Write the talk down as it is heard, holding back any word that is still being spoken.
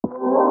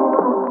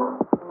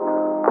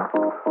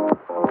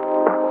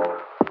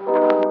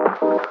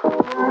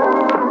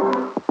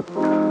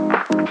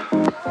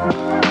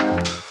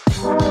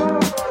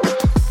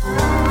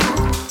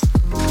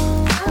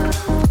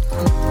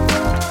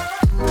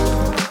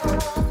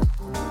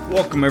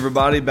Welcome,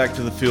 everybody, back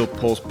to the Field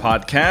Pulse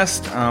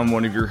podcast. I'm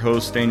one of your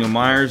hosts, Daniel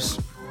Myers,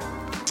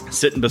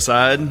 sitting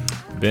beside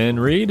Ben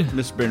Reed.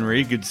 Mr. Ben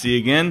Reed. Good to see you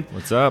again.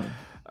 What's up?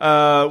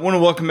 Want to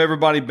welcome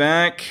everybody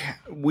back.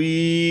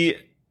 We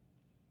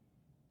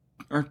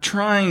are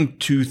trying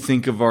to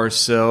think of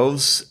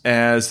ourselves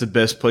as the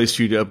best place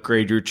for you to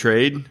upgrade your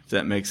trade, if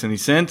that makes any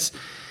sense.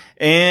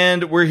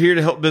 And we're here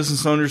to help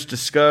business owners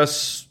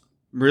discuss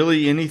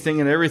really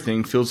anything and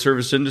everything field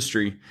service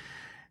industry.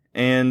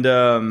 And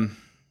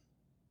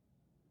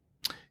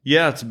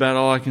yeah, it's about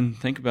all I can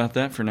think about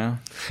that for now.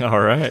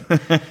 All right.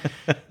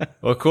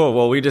 Well, cool.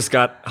 Well, we just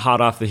got hot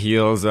off the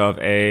heels of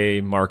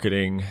a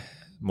marketing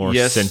more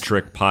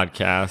centric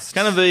podcast.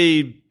 Kind of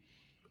a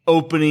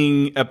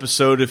opening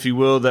episode, if you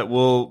will, that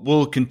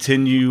we'll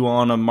continue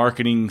on a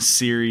marketing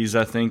series.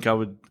 I think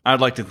I'd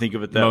like to think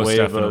of it that Most way,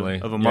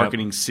 definitely. of a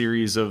marketing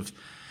series of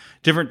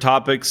different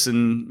topics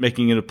and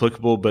making it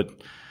applicable.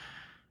 But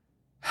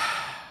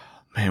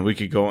man, we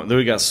could go on.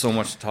 We got so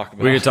much to talk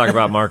about. We could talk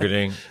about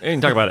marketing. We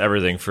can talk about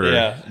everything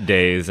for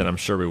days, and I'm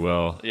sure we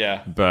will.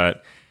 Yeah.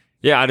 But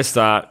yeah, I just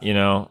thought,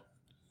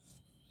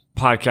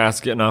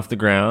 podcasts getting off the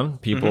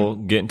ground, people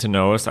getting to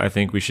know us. I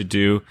think we should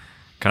do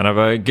kind of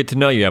a get to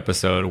know you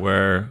episode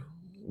where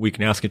we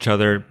can ask each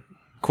other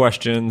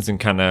questions and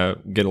kind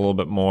of get a little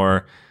bit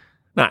more,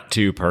 not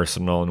too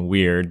personal and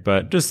weird,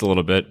 but just a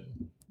little bit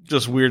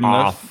just weird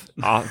enough.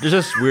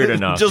 Just weird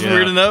enough. Just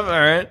weird enough. All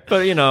right.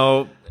 But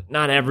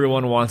not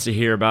everyone wants to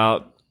hear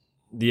about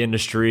the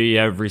industry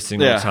every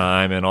single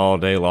time and all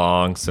day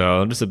long.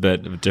 So just a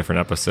bit of a different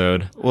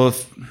episode. Well,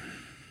 if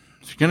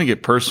you're going to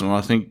get personal,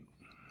 I think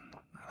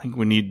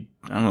we need,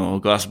 a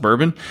glass of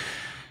bourbon.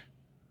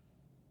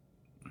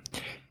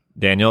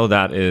 Daniel,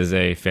 that is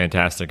a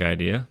fantastic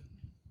idea.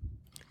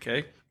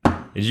 Okay.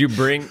 You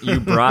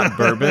brought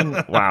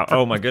bourbon? Wow.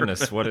 Oh my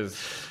goodness. What is...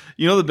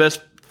 the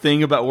best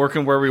thing about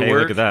working where we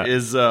work look at that.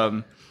 is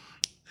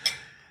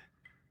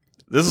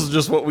this is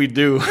just what we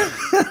do.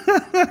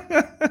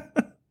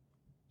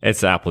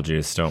 It's apple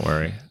juice, don't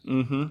worry.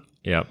 Mm-hmm.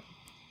 Yep.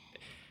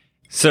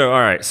 So, all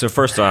right. So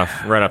first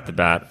off, right off the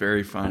bat.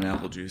 Very fine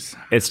apple juice.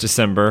 It's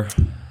December.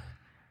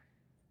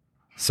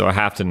 So I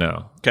have to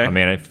know. Okay. I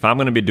mean, if I'm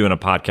going to be doing a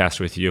podcast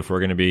with you, if we're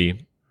going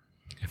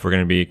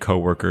to be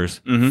coworkers,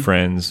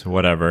 friends,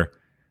 whatever,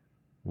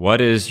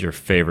 what is your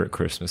favorite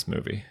Christmas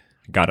movie?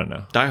 Gotta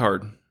know. Die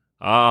Hard.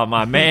 Oh,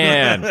 my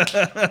man.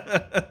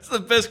 It's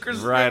the best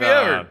Christmas movie on.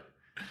 ever.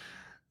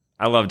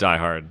 I love Die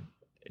Hard.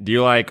 Do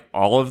you like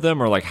all of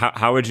them, or like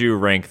how would you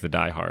rank the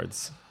Die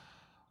Hards?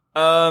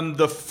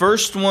 The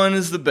first one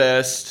is the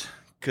best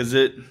because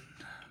I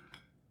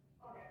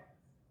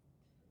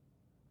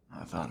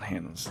thought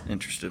Han was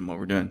interested in what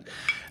we're doing.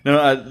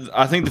 No,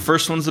 I think the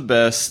first one's the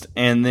best,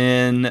 and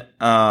then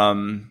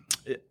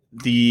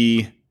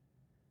the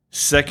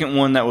second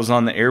one that was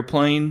on the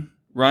airplane,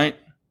 right?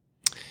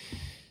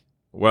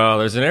 Well,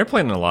 there's an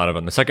airplane in a lot of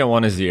them. The second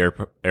one is the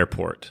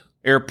airport.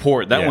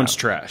 Airport. That one's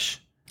trash.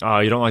 Oh,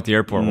 you don't like the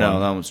airport one? No,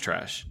 that one's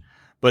trash.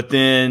 But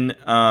then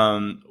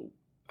I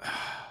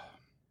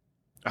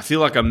feel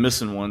like I'm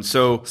missing one.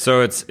 So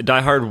it's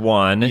Die Hard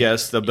 1.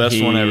 Yes, the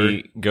best one ever.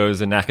 He goes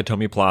to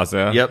Nakatomi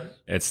Plaza. Yep.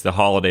 It's the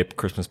holiday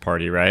Christmas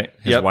party, right?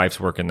 His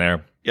wife's working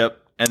there. Yep.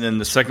 And then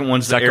the second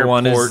one's the airport. Second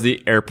one is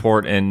the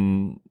airport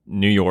in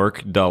New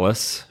York,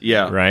 Dulles.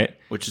 Yeah. Right?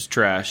 Which is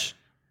trash.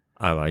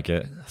 I like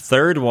it.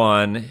 Third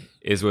one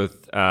is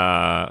with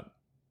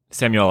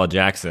Samuel L.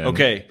 Jackson.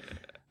 Okay.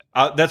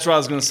 That's what I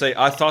was going to say.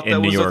 I thought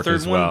that was the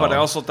third one, but I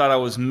also thought I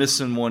was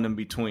missing one in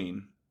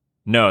between.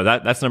 No,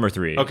 that's number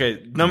 3.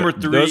 Okay, number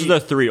 3. Those are the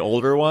 3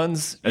 older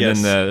ones, and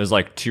then there's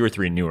like 2 or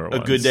 3 newer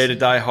ones. A Good Day to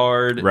Die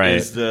Hard right.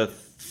 is the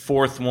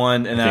fourth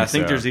one, and I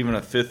think so. There's even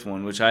a fifth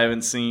one, which I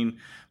haven't seen.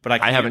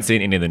 But I haven't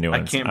seen any of the new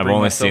ones. I've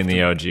only seen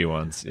the OG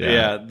ones.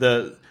 Yeah.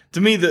 To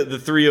me, the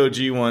 3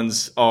 OG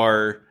ones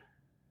are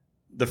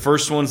the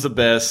first one's the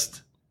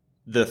best,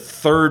 the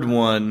third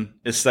one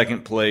is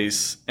second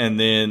place, and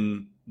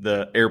then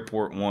the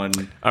airport one.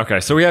 Okay,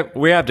 so we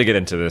have to get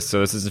into this. So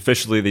this is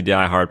officially the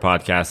Die Hard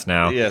podcast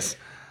now. Yes.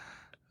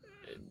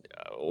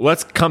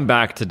 Let's come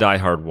back to Die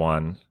Hard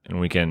 1 and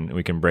we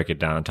can break it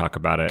down and talk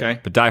about it. Okay.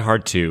 But Die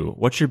Hard 2,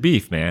 what's your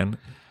beef, man?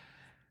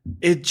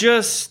 It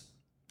just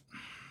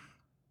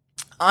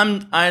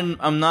I'm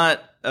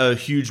not a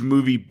huge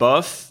movie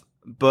buff,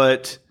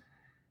 but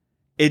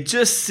it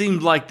just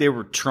seemed like they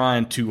were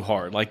trying too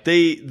hard. Like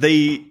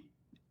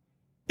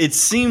it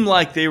seemed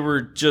like they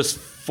were just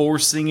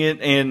forcing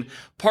it, and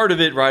part of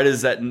it, right,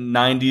 is that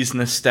 90s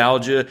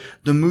nostalgia.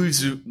 The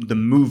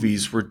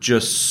movies were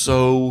just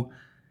so,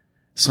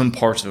 some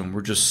parts of them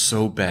were just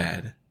so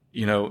bad,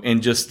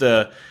 and just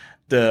the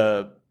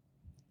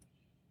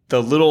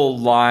little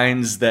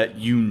lines that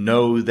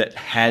that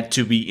had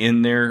to be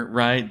in there,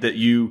 right? That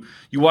you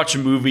watch a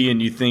movie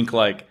and you think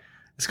like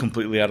it's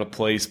completely out of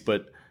place,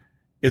 but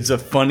it's a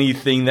funny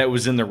thing that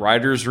was in the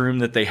writer's room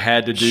that they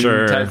had to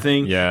do type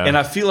thing. Yeah. And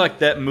I feel like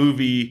that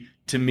movie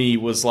to me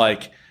was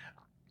like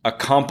a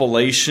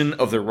compilation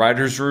of the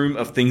writer's room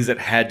of things that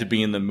had to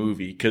be in the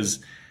movie.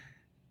 Because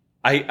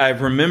I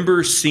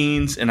remember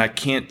scenes, and I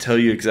can't tell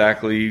you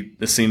exactly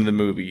the scene of the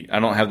movie. I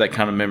don't have that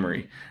kind of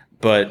memory,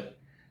 but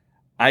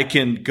I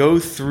can go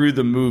through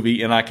the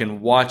movie and I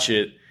can watch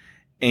it.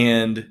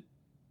 And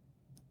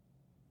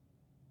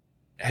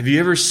have you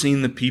ever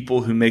seen the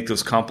people who make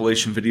those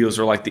compilation videos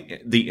or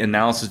like the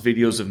analysis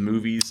videos of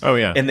movies? Oh,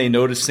 yeah. And they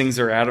notice things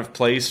are out of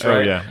place, right?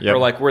 Oh, yeah. Yep. Or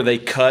like where they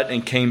cut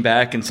and came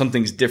back and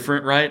something's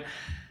different, right?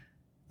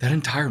 That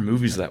entire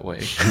movie's that way.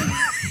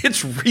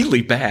 It's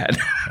really bad.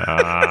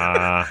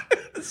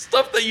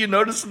 Stuff that you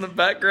notice in the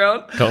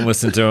background. Don't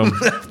listen to them.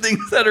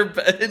 Things that are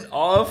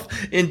off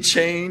and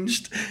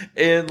changed,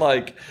 and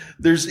like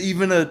there's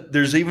even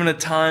a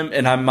time,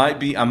 and I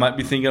might be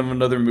thinking of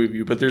another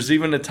movie, but there's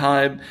even a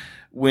time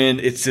when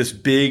it's this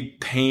big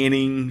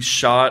panning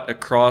shot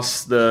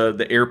across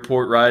the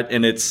airport, right?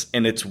 And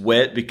it's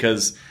wet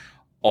because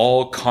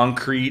all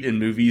concrete in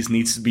movies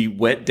needs to be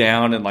wet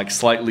down and like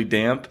slightly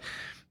damp.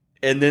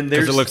 And then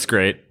there's because it looks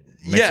great.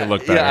 Makes it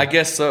look better. Yeah, I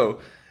guess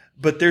so.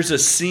 But there's a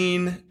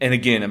scene, and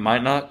again, it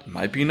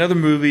might be another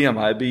movie. I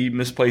might be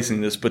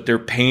misplacing this, but they're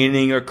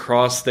painting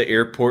across the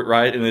airport,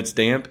 right? And it's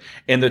damp,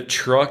 and the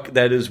truck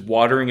that is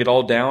watering it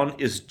all down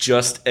is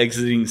just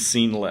exiting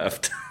scene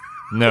left.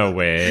 No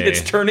way.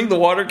 It's turning the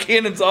water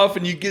cannons off,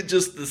 and you get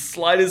just the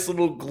slightest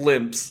little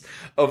glimpse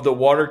of the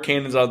water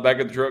cannons out the back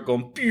of the truck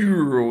going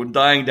pew,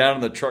 dying down,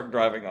 and the truck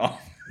driving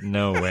off.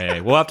 No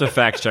way. We'll have to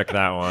fact check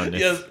that one.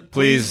 Yes,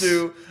 please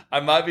do. I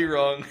might be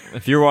wrong.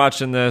 If you're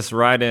watching this,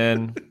 write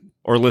in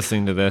or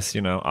listening to this,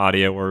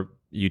 audio or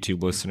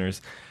YouTube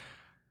listeners.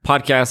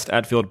 Podcast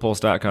at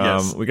fieldpulse.com.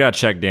 Yes. We got to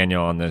check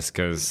Daniel on this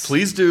because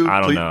please do.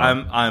 I don't know.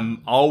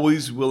 I'm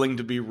always willing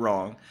to be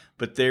wrong,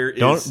 but there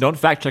is don't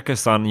fact check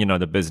us on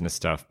the business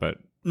stuff, but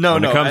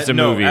when it comes to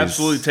movies,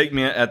 absolutely take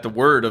me at the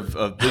word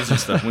of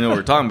business stuff. We know what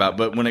we're talking about,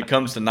 but when it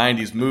comes to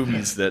 90s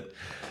movies that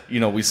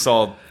we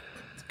saw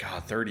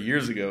 30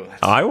 years ago.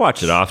 I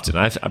watch it often.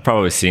 I've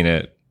probably seen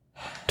it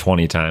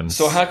 20 times.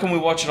 So how can we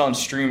watch it on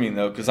streaming,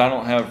 though? Because I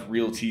don't have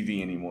real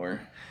TV anymore.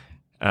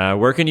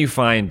 Where can you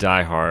find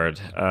Die Hard?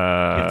 You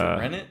have to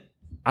rent it?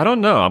 I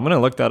don't know. I'm going to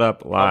look that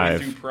up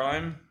live. Probably through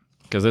Prime?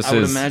 Because I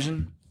would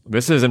imagine.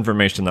 This is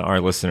information that our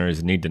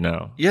listeners need to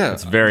know. Yeah.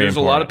 It's very There's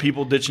important. a lot of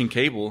people ditching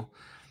cable.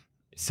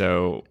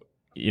 So,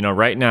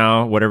 right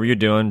now, whatever you're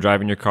doing,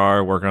 driving your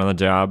car, working on the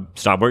job,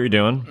 stop what you're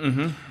doing.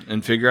 Mm-hmm.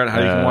 And figure out how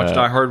you can watch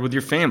Die Hard with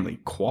your family.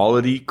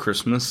 Quality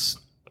Christmas.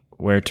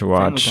 Where to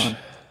watch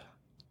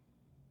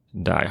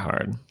Die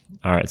Hard.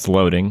 All right, it's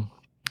loading.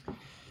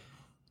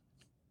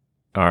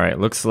 All right,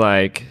 looks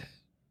like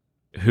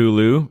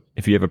Hulu,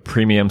 if you have a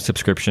premium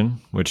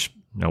subscription, which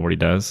nobody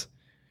does.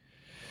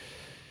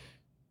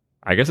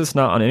 I guess it's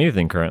not on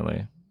anything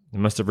currently. They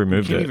must have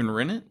removed it. You can't even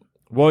rent it?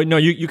 Well, no,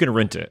 you can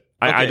rent it.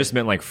 Okay. I just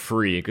meant like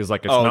free because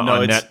like it's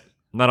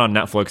not on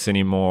Netflix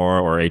anymore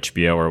or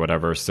HBO or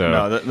whatever. So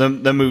no,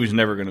 the movie's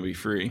never going to be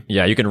free.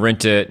 Yeah, you can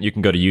rent it. You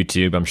can go to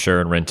YouTube, I'm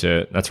sure, and rent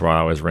it. That's where I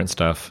always rent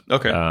stuff.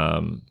 Okay.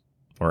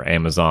 Or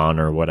Amazon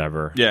or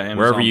whatever. Yeah, Amazon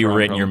wherever you Prime,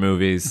 rent your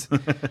movies,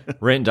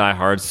 rent Die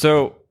Hard.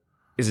 So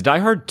is Die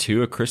Hard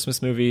 2 a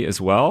Christmas movie as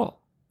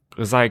well?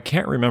 Because I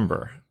can't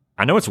remember.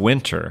 I know it's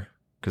winter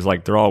because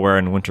like they're all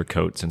wearing winter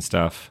coats and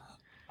stuff.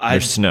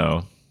 There's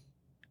snow.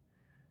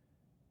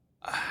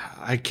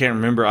 I can't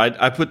remember.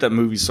 I put that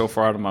movie so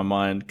far out of my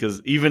mind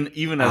because even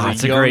as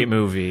it's a great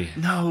movie.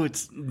 No,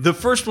 it's the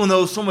first one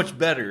though is so much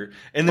better,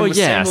 and then with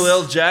yes. Samuel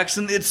L.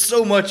 Jackson, it's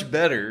so much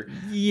better.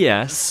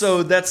 Yes.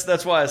 So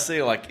that's why I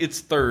say like it's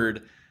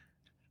third.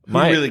 Who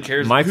My really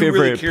cares? My Who favorite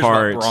really cares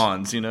part. About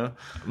bronze,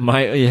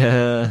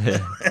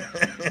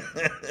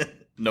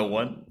 No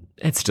one.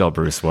 It's still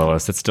Bruce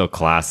Willis. It's still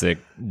classic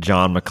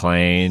John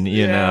McClane.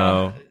 You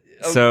know.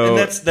 So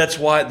and that's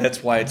why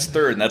it's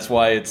third, and that's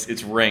why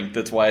it's ranked.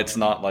 That's why it's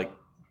not like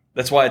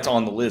that's why it's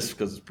on the list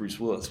because it's Bruce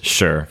Willis.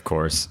 Sure, of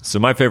course. So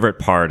my favorite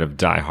part of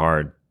Die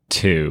Hard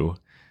 2,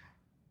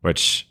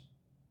 which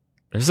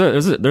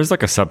there's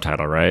like a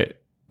subtitle, right?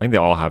 I think they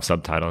all have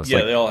subtitles. Yeah,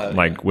 like, they all have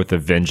like With a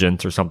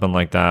Vengeance or something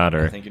like that.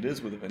 Or I think it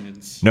is With a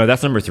Vengeance. No,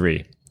 that's number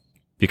 3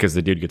 because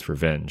the dude gets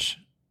revenge,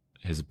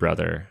 his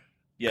brother.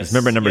 Yes.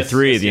 Remember number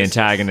 3, the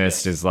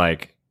antagonist is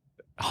like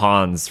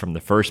Hans from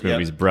the first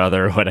movie's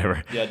brother or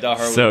whatever. Yeah, Die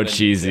Hard. So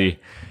cheesy.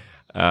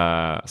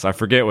 Yeah. So I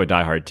forget what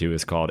Die Hard 2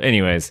 is called.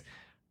 Anyways,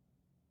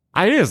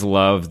 I just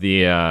love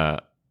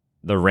the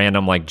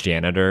random like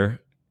janitor.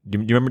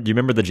 Do you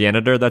remember the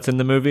janitor that's in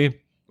the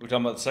movie? We're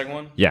talking about the second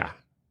one? Yeah.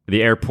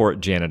 The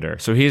airport janitor.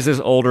 So he's this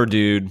older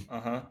dude,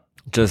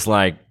 just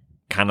like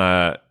kind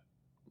of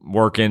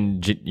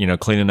working,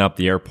 cleaning up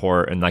the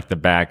airport and like the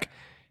back,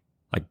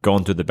 like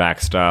going through the back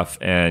stuff.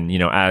 And,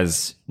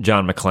 as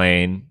John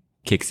McClane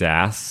kicks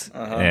ass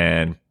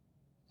and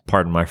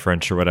pardon my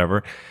French or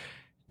whatever,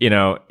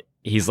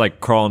 he's like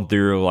crawling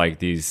through like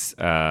these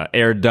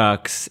air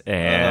ducts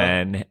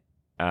and,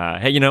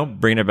 hey,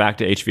 bringing it back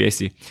to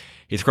HVAC.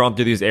 He's crawling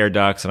through these air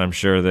ducts and I'm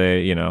sure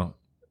they,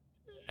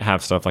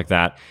 have stuff like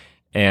that.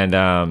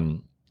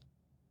 And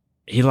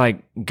he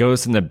like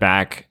goes in the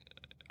back.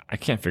 I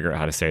can't figure out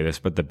how to say this,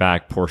 but the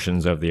back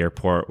portions of the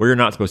airport where you're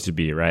not supposed to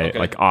be, right? Okay.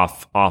 Like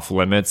off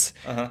limits,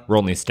 where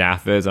only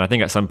staff is. And I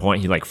think at some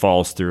point he like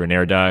falls through an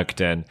air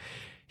duct and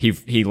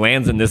he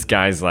lands in this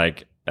guy's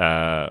like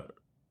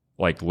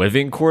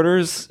living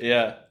quarters.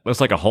 Yeah.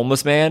 Looks like a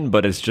homeless man,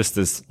 but it's just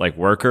this like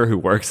worker who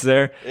works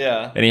there.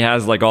 Yeah. And he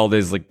has like all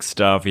this like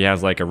stuff. He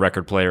has like a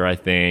record player, I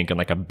think, and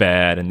like a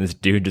bed. And this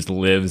dude just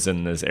lives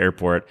in this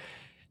airport.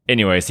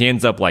 Anyways, he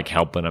ends up like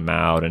helping him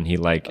out, and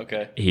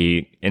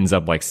he ends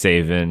up like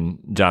saving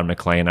John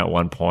McClane at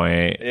one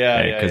point.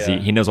 Yeah, because yeah.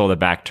 he knows all the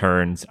back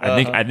turns.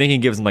 I think he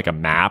gives him like a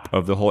map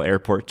of the whole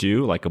airport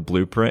too, like a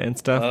blueprint and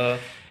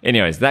stuff.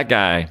 Anyways, that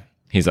guy,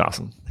 he's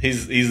awesome.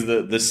 He's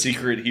the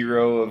secret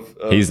hero of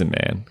he's the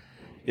man.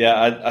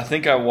 Yeah, I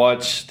think I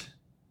watched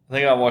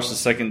the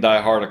second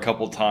Die Hard a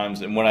couple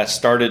times, and when I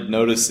started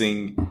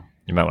noticing,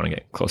 you might want to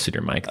get closer to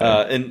your mic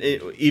there.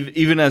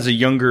 Even as a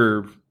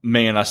younger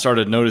man, I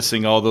started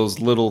noticing all those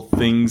little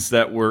things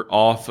that were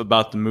off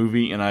about the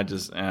movie, and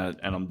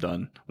I'm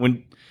done.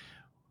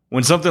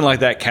 When something like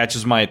that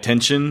catches my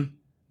attention,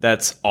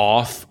 that's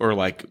off or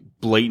like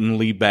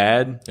blatantly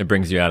bad, it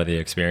brings you out of the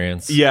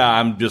experience. Yeah,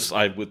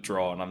 I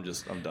withdraw and I'm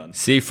done.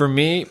 See, for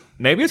me,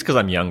 maybe it's because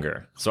I'm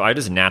younger, so I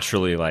just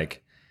naturally like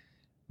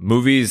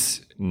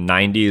movies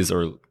 90s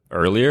or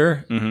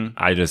earlier.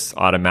 I just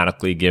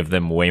automatically give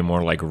them way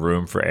more like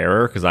room for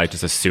error because I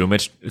just assume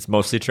it's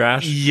mostly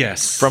trash.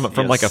 Yes, from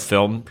like a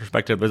film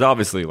perspective, there's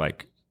obviously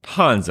like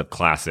tons of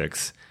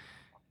classics.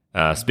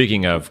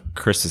 Speaking of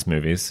Christmas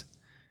movies,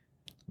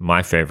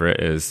 my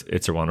favorite is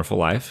It's a Wonderful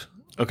Life.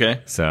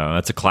 Okay, so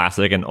that's a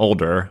classic and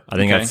older. I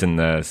think that's in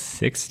the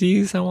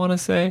 60s. I want to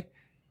say.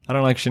 I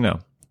don't actually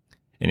know.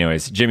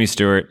 Anyways, Jimmy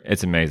Stewart,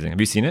 it's amazing. Have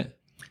you seen it?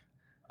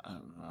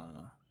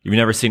 You've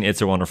never seen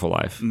It's a Wonderful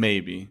Life?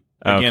 Maybe.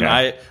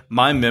 Again,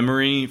 my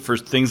memory for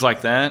things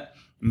like that,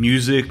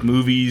 music,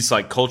 movies,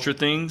 like culture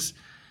things,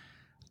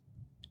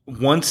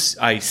 once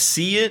I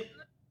see it,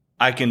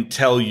 I can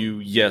tell you,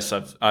 yes,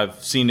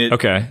 I've seen it.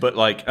 Okay. But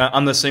like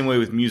I'm the same way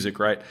with music,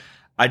 right?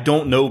 I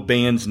don't know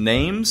bands'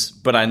 names,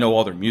 but I know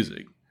all their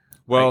music.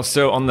 Well,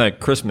 so on the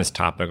Christmas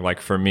topic, like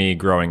for me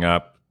growing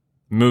up,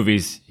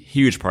 movies,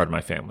 huge part of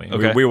my family.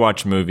 Okay. We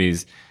watch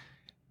movies.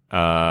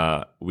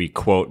 We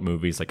quote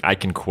movies. Like I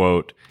can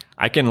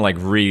like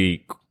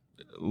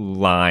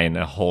reline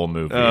a whole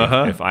movie.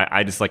 If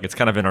I just like, it's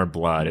kind of in our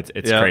blood.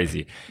 It's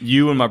crazy.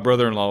 You and my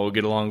brother-in-law will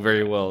get along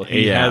very well.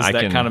 He has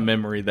that kind of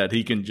memory that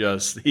he can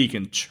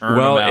churn them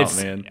out,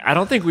 man. I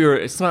don't think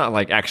it's not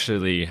like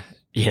actually,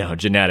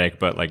 genetic,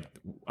 but like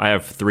I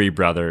have 3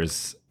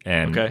 brothers,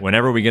 and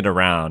whenever we get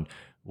around,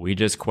 we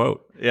just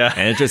quote. Yeah.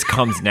 And it just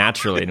comes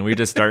naturally, and we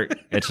just start,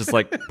 it's just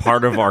like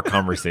part of our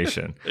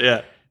conversation.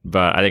 Yeah.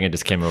 But I think it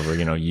just came over,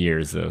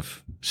 years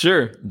of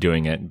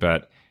doing it.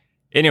 But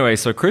anyway,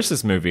 so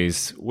Christmas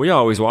movies, we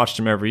always watched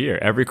them every year.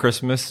 Every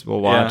Christmas,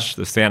 we'll watch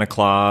the Santa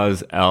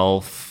Claus,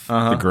 Elf,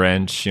 the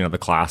Grinch, the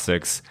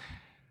classics.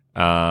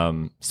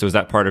 So is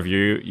that part of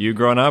you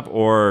growing up,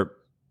 or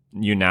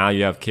you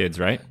have kids,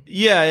 right?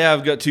 Yeah,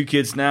 I've got 2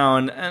 kids now,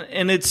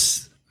 and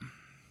it's,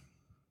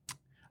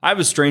 I have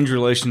a strange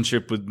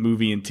relationship with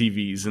movie and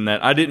TVs in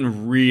that I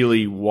didn't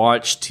really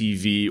watch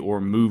TV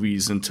or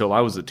movies until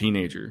I was a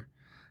teenager.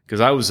 Because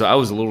I was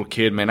a little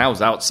kid, man. I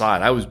was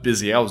outside. I was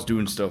busy. I was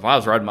doing stuff. I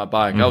was riding my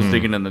bike. I was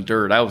digging in the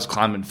dirt. I was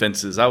climbing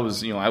fences. I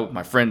was, with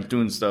my friends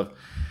doing stuff.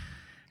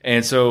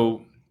 And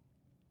so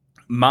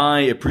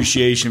my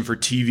appreciation for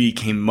TV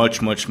came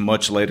much, much,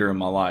 much later in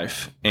my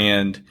life.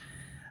 And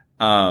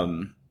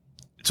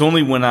it's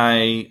only when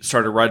I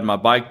started riding my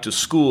bike to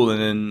school, and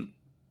then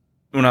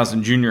when I was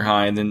in junior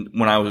high, and then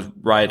when I would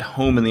ride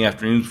home in the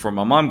afternoons before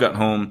my mom got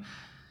home,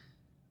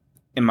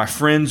 and my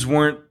friends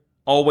weren't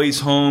always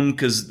home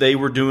because they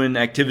were doing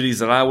activities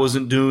that I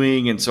wasn't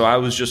doing, and so I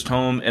was just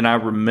home. And I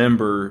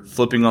remember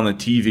flipping on the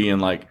TV and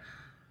like,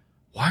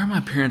 why are my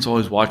parents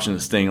always watching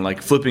this thing? And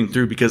like flipping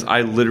through, because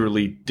I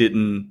literally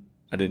didn't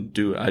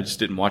do it. I just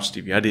didn't watch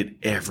TV. I did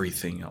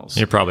everything else.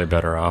 You're probably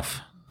better off.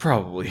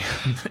 Probably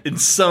in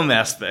some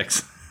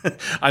aspects.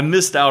 I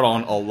missed out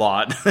on a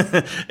lot.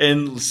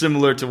 And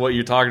similar to what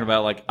you're talking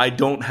about, like I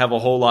don't have a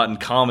whole lot in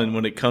common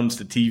when it comes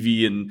to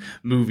TV and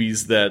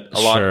movies that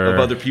a lot of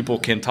other people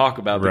can talk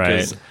about,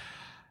 because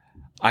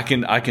I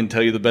can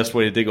tell you the best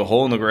way to dig a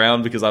hole in the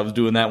ground, because I was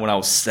doing that when I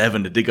was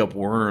 7 to dig up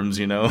worms,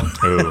 Ooh,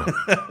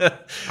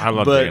 I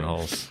love digging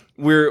holes.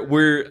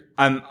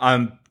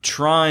 I'm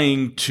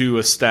trying to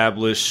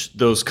establish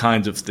those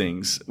kinds of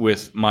things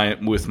with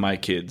my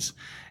kids.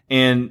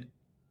 And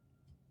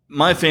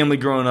my family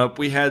growing up,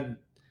 I have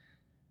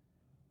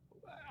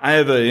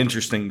an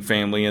interesting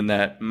family in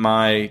that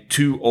my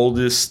 2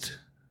 oldest,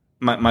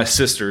 my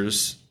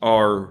sisters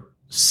are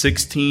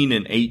 16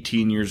 and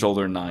 18 years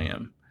older than I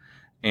am.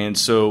 And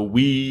so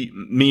me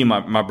and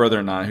my brother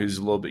and I, who's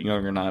a little bit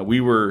younger than I,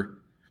 we're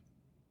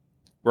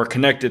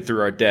connected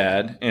through our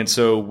dad. And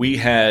so we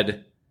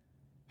had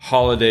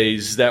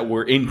holidays that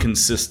were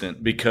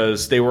inconsistent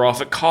because they were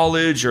off at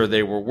college or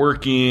they were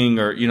working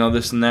or,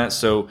 this and that.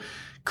 So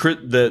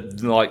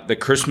the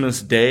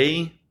Christmas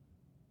day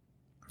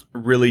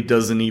really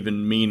doesn't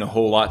even mean a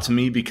whole lot to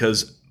me,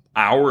 because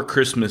our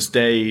Christmas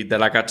Day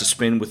that I got to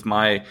spend with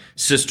my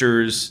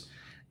sisters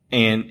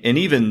and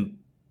even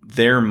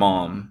their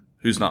mom,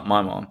 who's not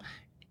my mom,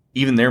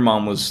 even their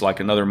mom was like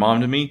another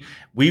mom to me.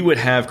 We would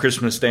have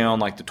Christmas Day on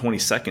like the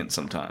 22nd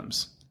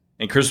sometimes.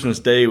 And Christmas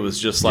Day was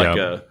just like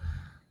a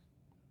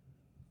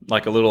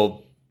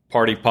little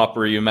party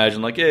popper. You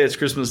imagine like, yeah, it's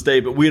Christmas Day,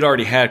 but we'd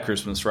already had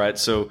Christmas, right?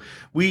 So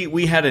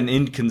we had an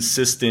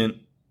inconsistent,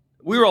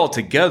 we were all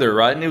together,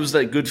 right? And it was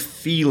that good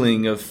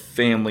feeling of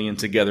family and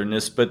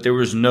togetherness, but there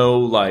was no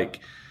like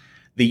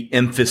the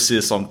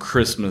emphasis on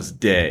Christmas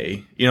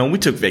Day. You know, we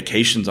took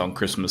vacations on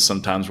Christmas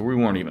sometimes where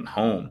we weren't even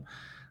home,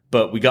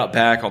 but we got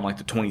back on like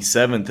the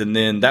 27th. And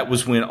then that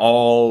was when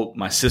all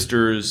my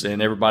sisters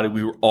and everybody,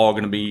 we were all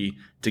going to be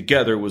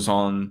together, was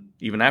on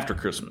even after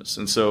Christmas.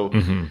 And so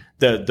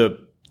the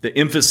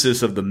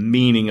emphasis of the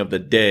meaning of the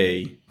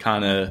day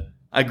kind of,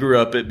 I grew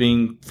up at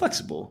being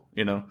flexible,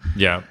 you know?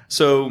 Yeah.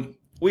 So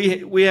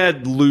we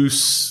had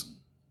loose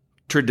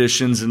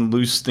traditions and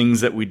loose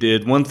things that we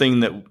did. One thing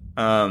that,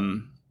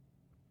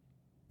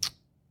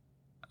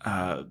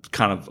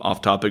 kind of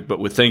off topic, but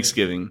with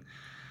Thanksgiving,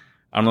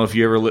 I don't know if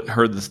you ever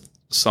heard the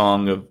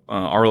song of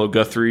Arlo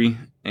Guthrie,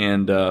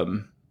 and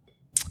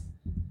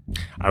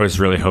I was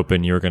really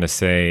hoping you were going to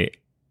say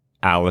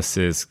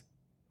Alice's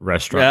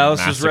Restaurant.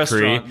 Alice's Massacre,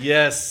 Restaurant,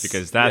 yes,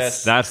 because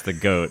that's the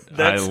GOAT.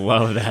 I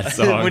love that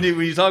song. When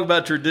you talk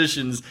about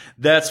traditions,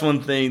 that's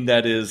one thing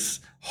that is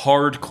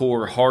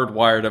hardcore,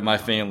 hardwired at my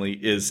family.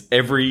 Is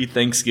every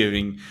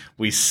Thanksgiving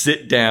we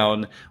sit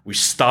down, we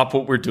stop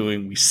what we're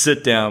doing, we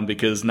sit down,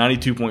 because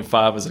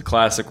 92.5 is a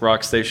classic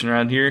rock station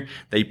around here.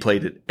 They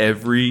played it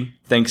every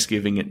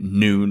Thanksgiving at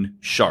noon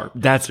sharp.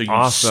 That's so you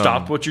awesome.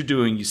 stopped what you're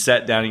doing, you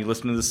sat down, you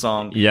listened to the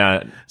song.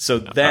 Yeah. So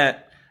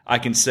that I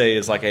can say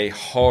is like a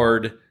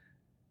hard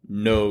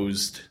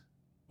nosed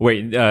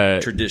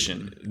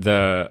tradition.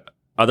 The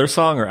other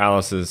song or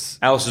Alice's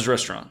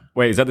Restaurant.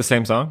 Wait, is that the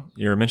same song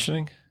you were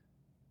mentioning?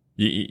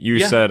 You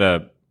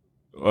said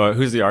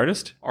who's the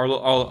artist?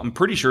 Arlo, I'm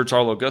pretty sure it's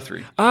Arlo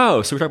Guthrie.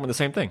 Oh, so we're talking about the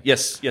same thing.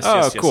 Yes.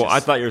 Oh, cool. Yes. I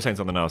thought you were saying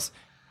something else.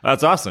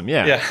 That's awesome.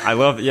 Yeah. I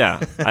love.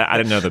 Yeah, I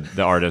didn't know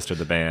the artist or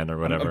the band or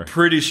whatever. I'm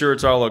pretty sure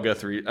it's Arlo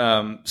Guthrie.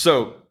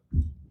 So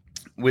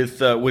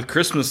with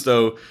Christmas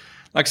though,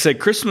 like I said,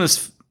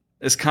 Christmas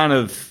is kind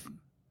of,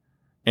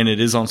 and it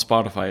is on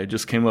Spotify. It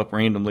just came up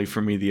randomly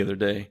for me the other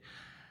day.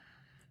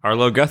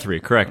 Arlo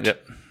Guthrie, correct.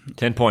 Yep.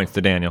 10 points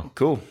to Daniel.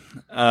 Cool.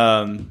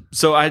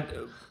 So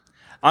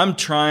I'm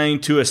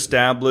trying to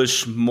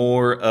establish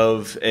more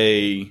of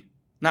a,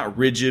 not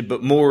rigid,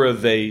 but more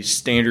of a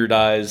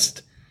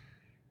standardized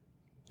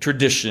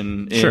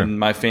tradition in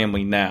my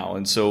family now.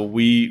 And so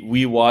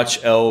we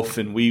watch Elf,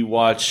 and we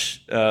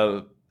watch,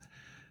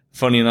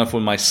 funny enough,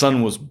 when my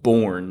son was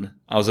born,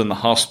 I was in the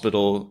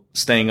hospital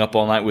staying up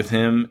all night with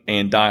him,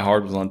 and Die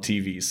Hard was on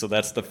TV. So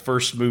that's the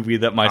first movie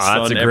that my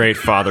son That's a great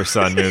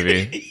father-son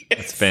movie. Yes.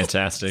 That's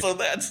fantastic. So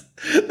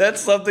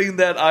that's something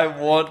that I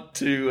want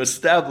to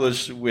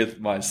establish with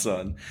my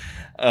son.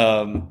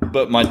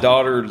 But my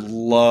daughter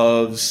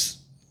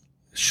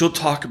she'll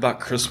talk about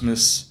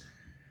Christmas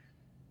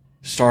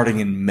starting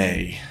in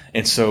May.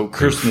 And so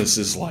Christmas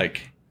is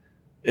like,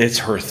 it's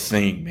her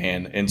thing,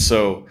 man. And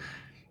so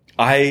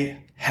I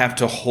have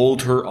to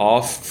hold her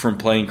off from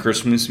playing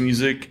Christmas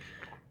music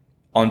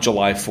on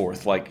July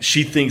 4th. Like,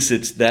 she thinks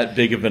it's that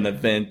big of an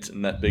event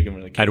and that big of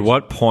an occasion. At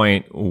what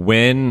point,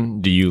 when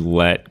do you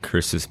let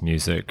Christmas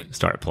music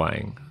start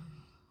playing?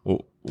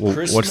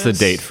 What's the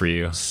date for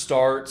you?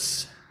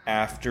 Starts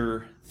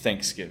after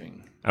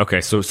Thanksgiving.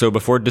 Okay, so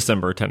before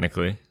December,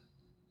 technically.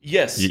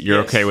 Yes.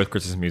 You're okay with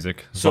Christmas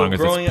music as long as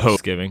it's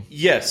post-giving?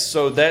 Yes.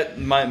 So that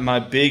my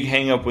big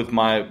hang up with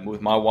my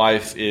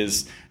wife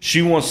is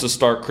she wants to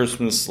start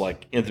Christmas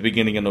like at the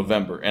beginning of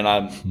November, and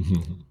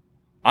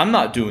I'm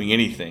not doing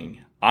anything.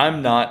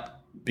 I'm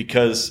not,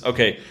 because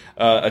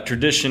a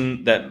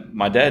tradition that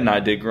my dad and I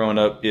did growing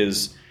up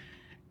is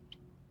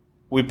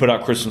we put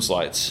out Christmas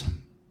lights.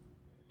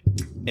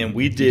 And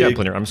we did.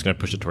 I'm just going to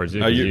push it towards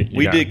you.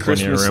 We did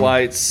Christmas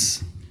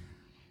lights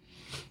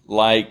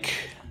like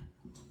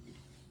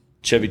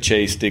Chevy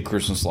Chase did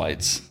Christmas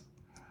lights.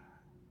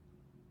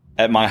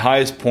 At my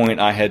highest point,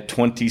 I had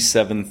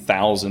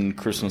 27,000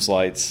 Christmas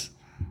lights.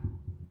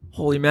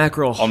 Holy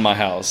mackerel. On my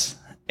house.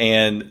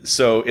 And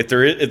so if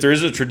there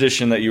is a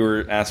tradition that you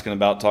were talking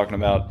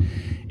about,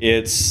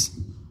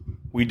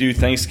 we do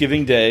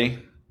Thanksgiving Day,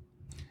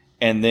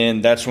 and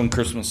then that's when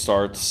Christmas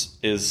starts,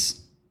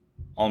 is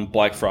on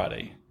Black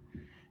Friday.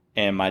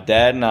 And my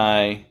dad and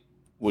I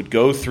would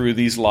go through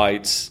these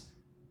lights,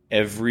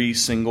 every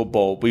single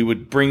bulb. We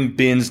would bring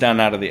bins down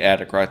out of the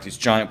attic, right? These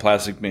giant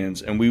plastic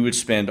bins. And we would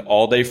spend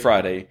all day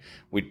Friday.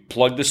 We'd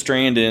plug the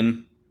strand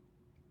in,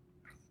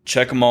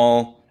 check them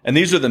all. And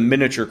these are the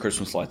miniature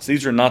Christmas lights.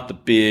 These are not the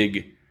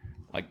big,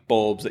 like,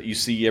 bulbs that you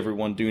see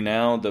everyone do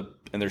now.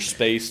 And they're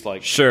spaced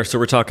like. Sure. So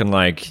we're talking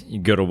like you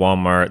go to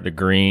Walmart, the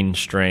green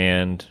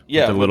strand,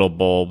 with the little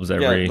bulbs the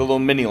little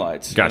mini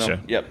lights.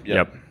 Gotcha. You know?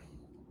 Yep.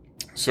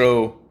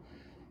 So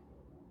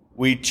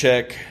we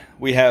check.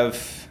 We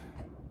have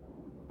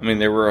I mean,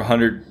 there were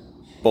 100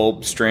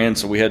 bulb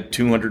strands, so we had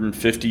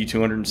 250,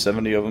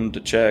 270 of them to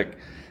check.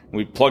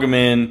 We'd plug them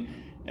in,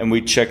 and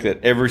we'd check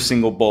that every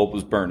single bulb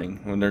was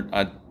burning.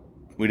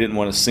 We didn't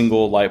want a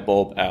single light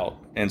bulb out.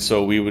 And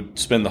so we would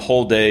spend the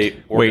whole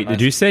day Wait,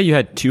 did you say you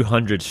had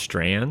 200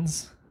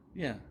 strands?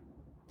 Yeah.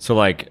 So,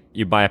 like,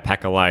 you buy a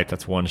pack of light,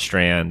 that's one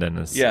strand, and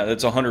it's... Yeah,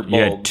 that's 100 bulbs. You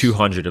had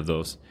 200 of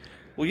those.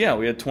 Well, yeah,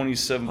 we had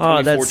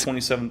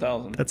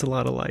 27,000. That's a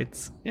lot of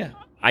lights. Yeah.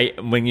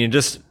 When you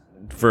just,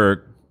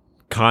 for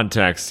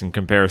context and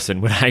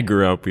comparison, when I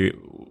grew up,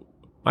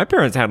 my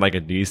parents had like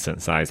a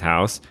decent sized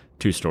house,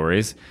 2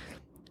 stories,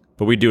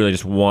 but we do like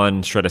just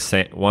one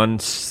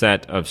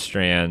set of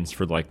strands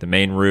for like the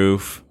main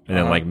roof, and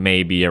then like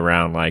maybe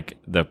around like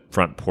the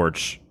front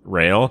porch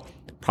rail,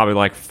 probably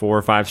like 4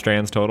 or 5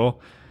 strands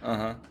total.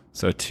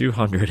 So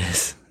 200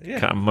 is...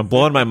 Yeah. I'm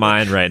blowing my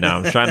mind right now.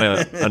 I'm trying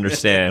to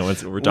understand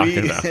what we're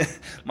talking about.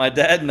 My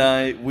dad and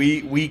I,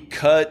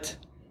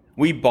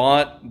 we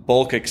bought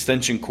bulk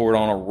extension cord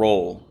on a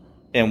roll,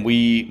 and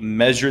we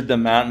measured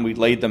them out and we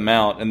laid them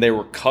out, and they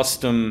were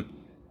custom.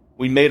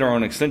 We made our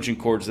own extension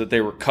cords that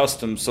they were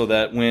custom, so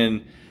that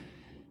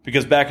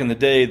because back in the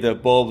day the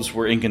bulbs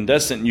were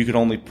incandescent, and you could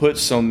only put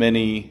so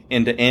many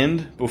end to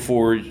end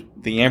before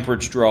the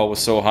amperage draw was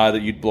so high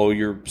that you'd blow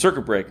your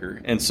circuit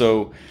breaker, and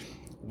so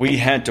we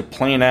had to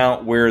plan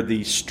out where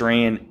the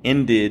strand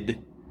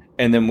ended,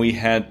 and then we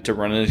had to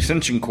run an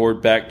extension cord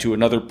back to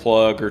another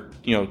plug, or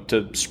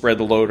to spread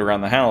the load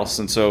around the house.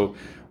 And so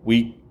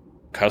we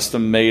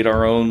custom made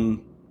our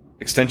own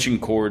extension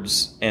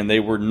cords, and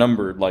they were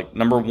numbered. Like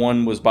number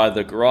 1 was by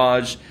the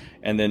garage,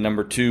 and then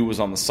number 2 was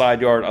on the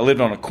side yard. I lived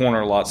on a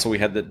corner lot, so we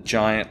had the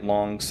giant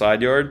long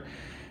side yard,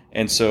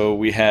 and so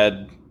we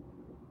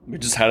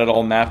just had it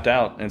all mapped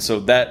out. And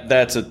so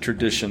that's a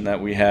tradition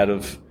that we had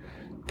of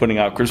putting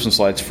out Christmas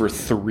lights for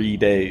 3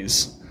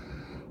 days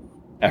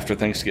after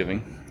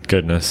Thanksgiving.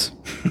 Goodness.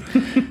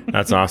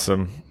 That's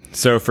awesome.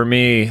 So for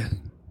me,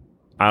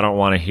 I don't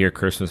want to hear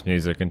Christmas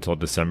music until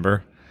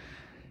December.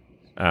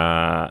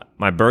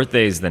 My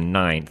birthday is the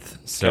 9th,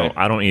 so Okay.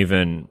 I don't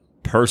even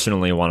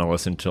personally want to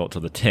listen till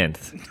the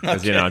 10th.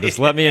 Because, just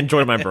let me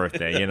enjoy my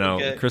birthday,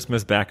 Okay.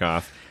 Christmas back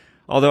off.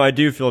 Although I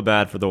do feel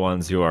bad for the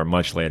ones who are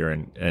much later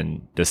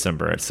in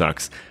December. It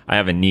sucks. I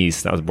have a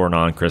niece that was born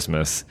on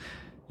Christmas,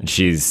 and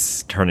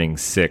she's turning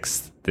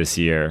 6 this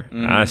year.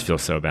 I just feel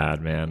so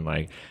bad, man.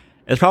 Like,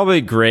 it's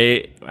probably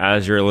great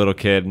as you're a little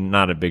kid,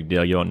 not a big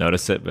deal. You don't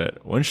notice it,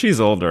 but when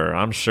she's older,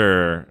 I'm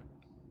sure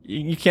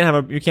you can't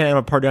have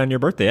a party on your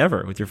birthday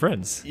ever with your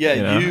friends.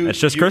 Yeah, it's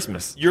just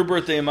Christmas. Your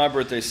birthday and my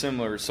birthday is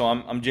similar. So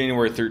I'm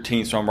January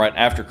 13th, so I'm right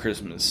after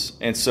Christmas.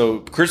 And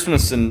so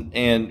Christmas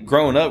and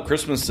growing up,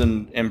 Christmas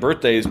and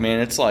birthdays, man,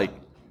 it's like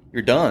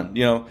you're done.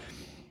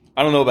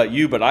 I don't know about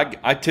you, but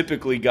I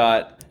typically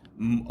got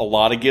a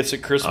lot of gifts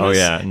at Christmas. Oh,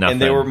 yeah, nothing.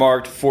 And they were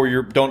marked for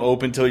don't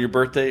open till your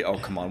birthday. Oh,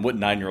 come on. What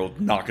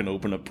 9-year-old not going to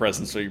open up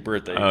presents till your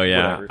birthday? Oh,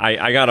 yeah. Whatever.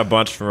 I got a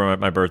bunch for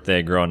my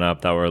birthday growing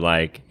up that were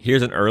like,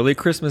 here's an early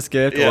Christmas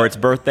gift, or it's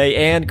birthday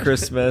and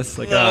Christmas.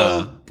 Like,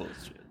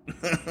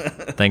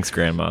 bullshit. Thanks,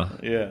 Grandma.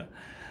 Yeah.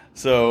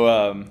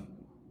 So,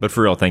 But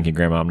for real, thank you,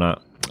 Grandma.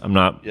 I'm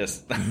not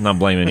yes. I'm not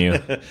blaming you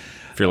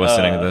if you're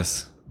listening to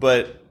this.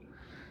 But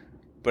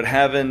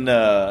having...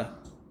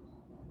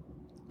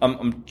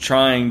 I'm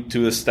trying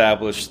to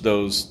establish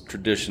those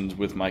traditions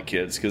with my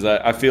kids, because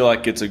I feel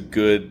like it's a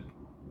good...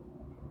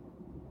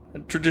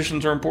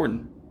 Traditions are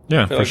important.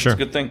 Yeah, for sure.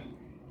 It's a good thing.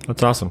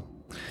 That's awesome.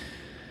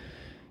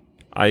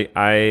 My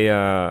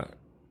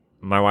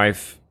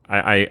wife,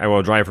 I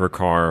will drive her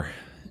car,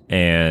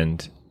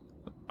 and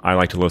I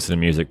like to listen to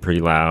music pretty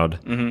loud.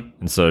 Mm-hmm.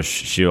 And so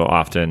she'll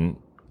often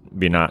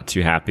be not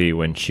too happy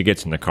when she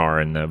gets in the car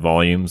and the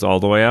volume's all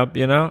the way up,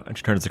 and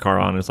she turns the car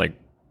on and it's like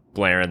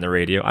blaring the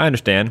radio. I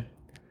understand.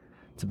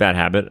 It's a bad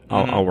habit.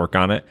 I'll work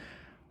on it.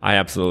 I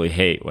absolutely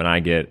hate when I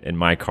get in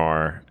my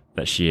car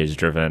that she has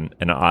driven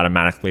and it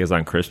automatically is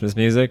on Christmas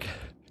music.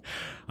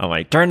 I'm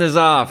like, turn this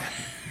off.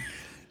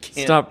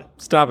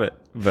 Stop it.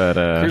 But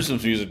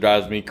Christmas music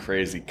drives me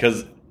crazy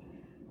because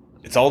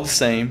it's all the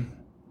same.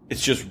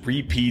 It's just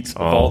repeats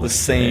of all the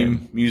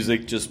same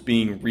music just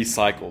being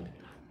recycled.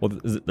 Well,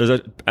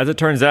 as it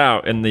turns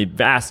out, in the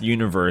vast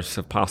universe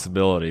of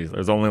possibilities,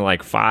 there's only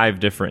like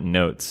 5 different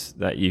notes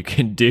that you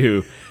can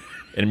do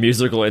in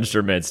musical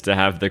instruments to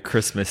have the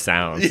Christmas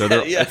sound. So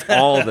it's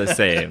all the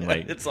same.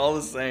 Like, it's all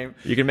the same.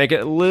 You can make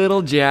it a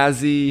little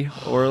jazzy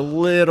or a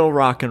little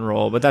rock and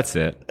roll, but that's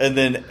it. And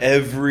then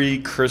every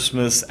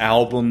Christmas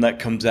album that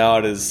comes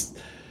out is,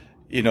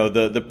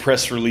 the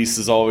press release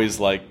is always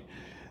like,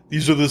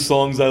 these are the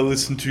songs I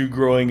listened to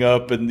growing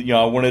up, and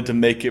I wanted to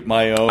make it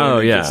my own. Oh,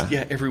 yeah.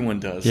 Yeah,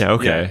 everyone does. Yeah,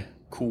 okay. Yeah,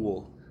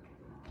 cool.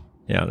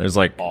 Yeah, there's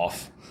like...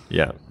 Off.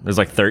 Yeah, there's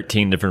like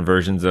 13 different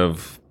versions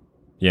of...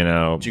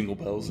 Jingle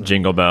bells.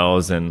 Jingle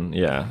bells, and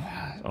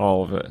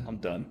all of it. I'm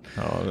done.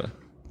 All of it.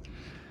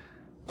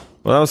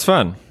 Well, that was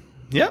fun.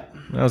 Yep.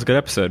 That was a good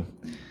episode.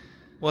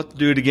 We'll have to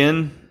do it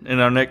again in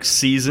our next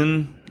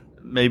season,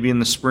 maybe in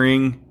the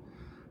spring.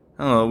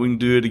 I don't know. We can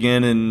do it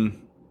again,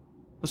 and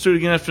let's do it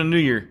again after the New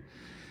Year.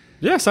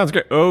 Yeah, sounds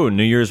great. Oh,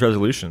 New Year's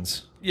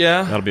resolutions.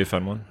 Yeah. That'll be a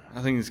fun one.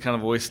 I think it's kind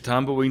of a waste of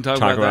time, but we can talk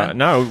about that.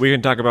 No, we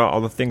can talk about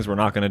all the things we're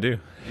not going to do.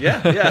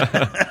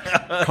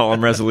 Yeah. Call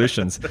them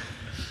resolutions.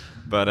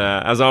 But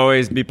as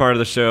always, be part of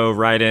the show.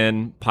 Write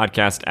in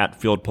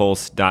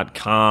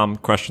podcast@fieldpulse.com.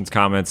 Questions,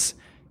 comments,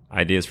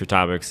 ideas for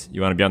topics.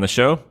 You want to be on the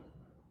show?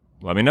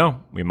 Let me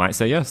know. We might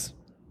say yes.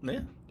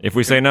 Yeah. If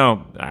we say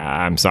no,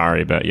 I'm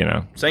sorry, but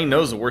Saying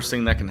no is the worst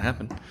thing that can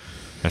happen.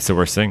 that's the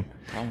worst thing.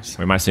 Promise.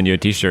 We might send you a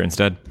T-shirt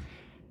instead.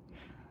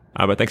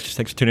 But thanks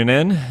for tuning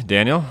in,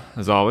 Daniel,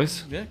 as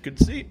always. Yeah, good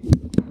to see you.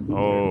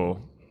 Oh,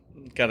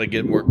 Got to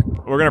get work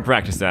we're going to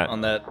practice that.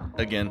 on that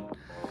again.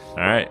 All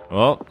right.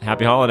 Well,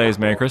 happy holidays.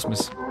 Merry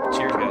Christmas.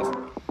 Cheers.